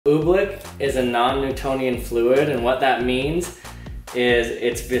Oobleck is a non-Newtonian fluid, and what that means is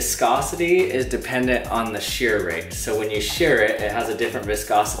its viscosity is dependent on the shear rate. So when you shear it, it has a different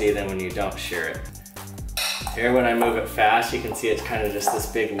viscosity than when you don't shear it. Here, when I move it fast, you can see it's kind of just this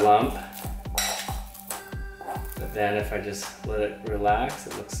big lump. But then if I just let it relax,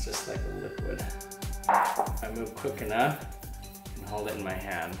 it looks just like a liquid. If I move quick enough, I can hold it in my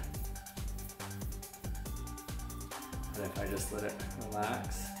hand. And if I just let it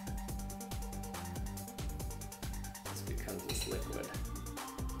relax, this becomes this liquid.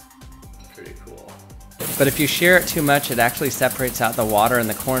 Pretty cool. But if you shear it too much, it actually separates out the water and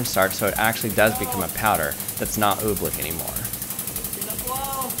the cornstarch, so it actually does become a powder that's not Oobleck anymore.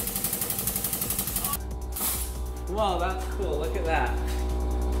 Whoa, that's cool, look at that.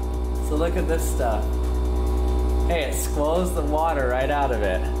 So look at this stuff. Hey, it squoze the water right out of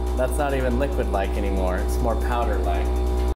it. That's not even liquid-like anymore, it's more powder-like.